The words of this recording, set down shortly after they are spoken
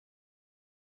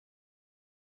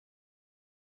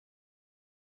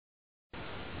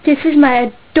This is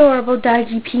my adorable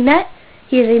doggy Peanut.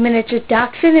 He is a miniature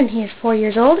dachshund and he is 4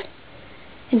 years old.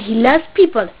 And he loves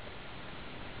people.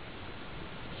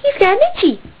 He's got an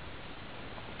itchy.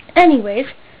 Anyways,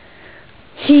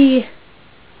 he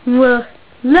will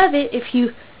love it if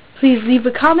you please leave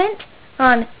a comment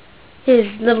on his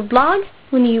little blog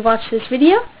when you watch this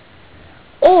video.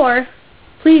 Or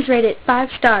please rate it 5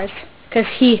 stars because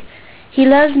he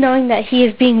loves knowing that he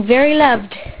is being very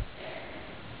loved.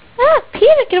 Ah,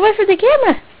 Peanut, get away from the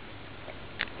camera.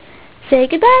 Say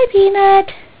goodbye,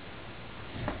 Peanut.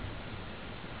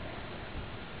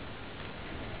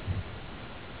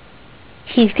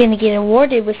 He's going to get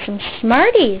awarded with some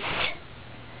Smarties.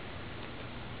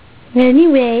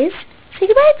 Anyways, say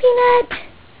goodbye, Peanut.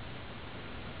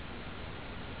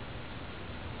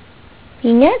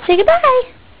 Peanut, say goodbye.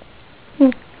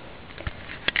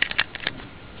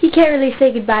 He can't really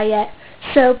say goodbye yet.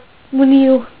 So, when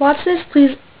you watch this,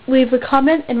 please leave a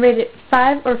comment and rate it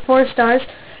 5 or 4 stars.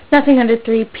 Nothing under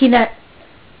 3. Peanut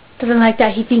doesn't like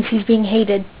that. He thinks he's being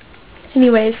hated.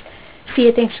 Anyways, see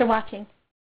you. Thanks for watching.